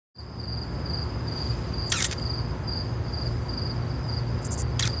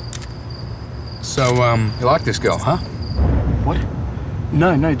So, you like this girl, huh? What?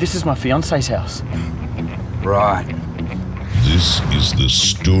 No, this is my fiancé's house. Right. This is the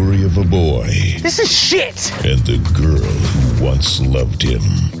story of a boy. This is shit! And the girl who once loved him.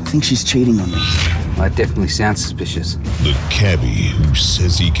 I think she's cheating on me. That definitely sounds suspicious. The cabbie who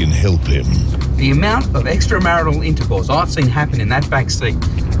says he can help him. The amount of extramarital intercourse I've seen happen in that back seat.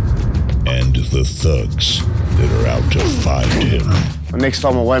 And the thugs that are out to find him. Well, next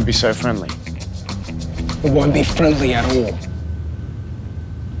time I won't be so friendly. It won't be friendly at all.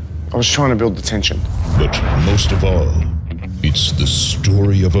 I was trying to build the tension. But most of all, it's the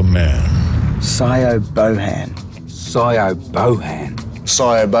story of a man. Sio Bohan. Sio Bohan.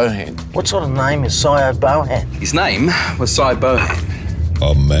 Sio Bohan. What sort of name is Sio Bohan? His name was Sio Bohan.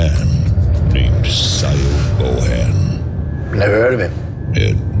 A man named Sio Bohan. Never heard of him.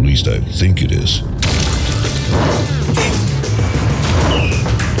 At least I think it is.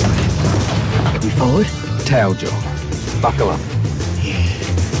 We forward? Tail job. Buckle up.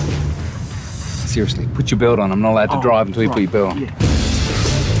 Seriously, put your belt on. I'm not allowed to drive until you put your belt on. Yeah.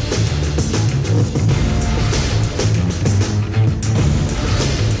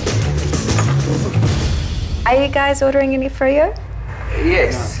 Are you guys ordering any frio?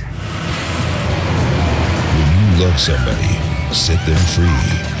 Yes. When you love somebody, set them free.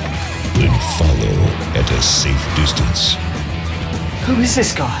 Then follow at a safe distance. Who is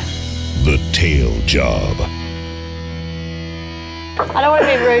this guy? The Tail Job. I don't want to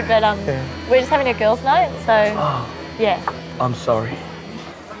be rude, but we're just having a girls' night, so yeah. I'm sorry.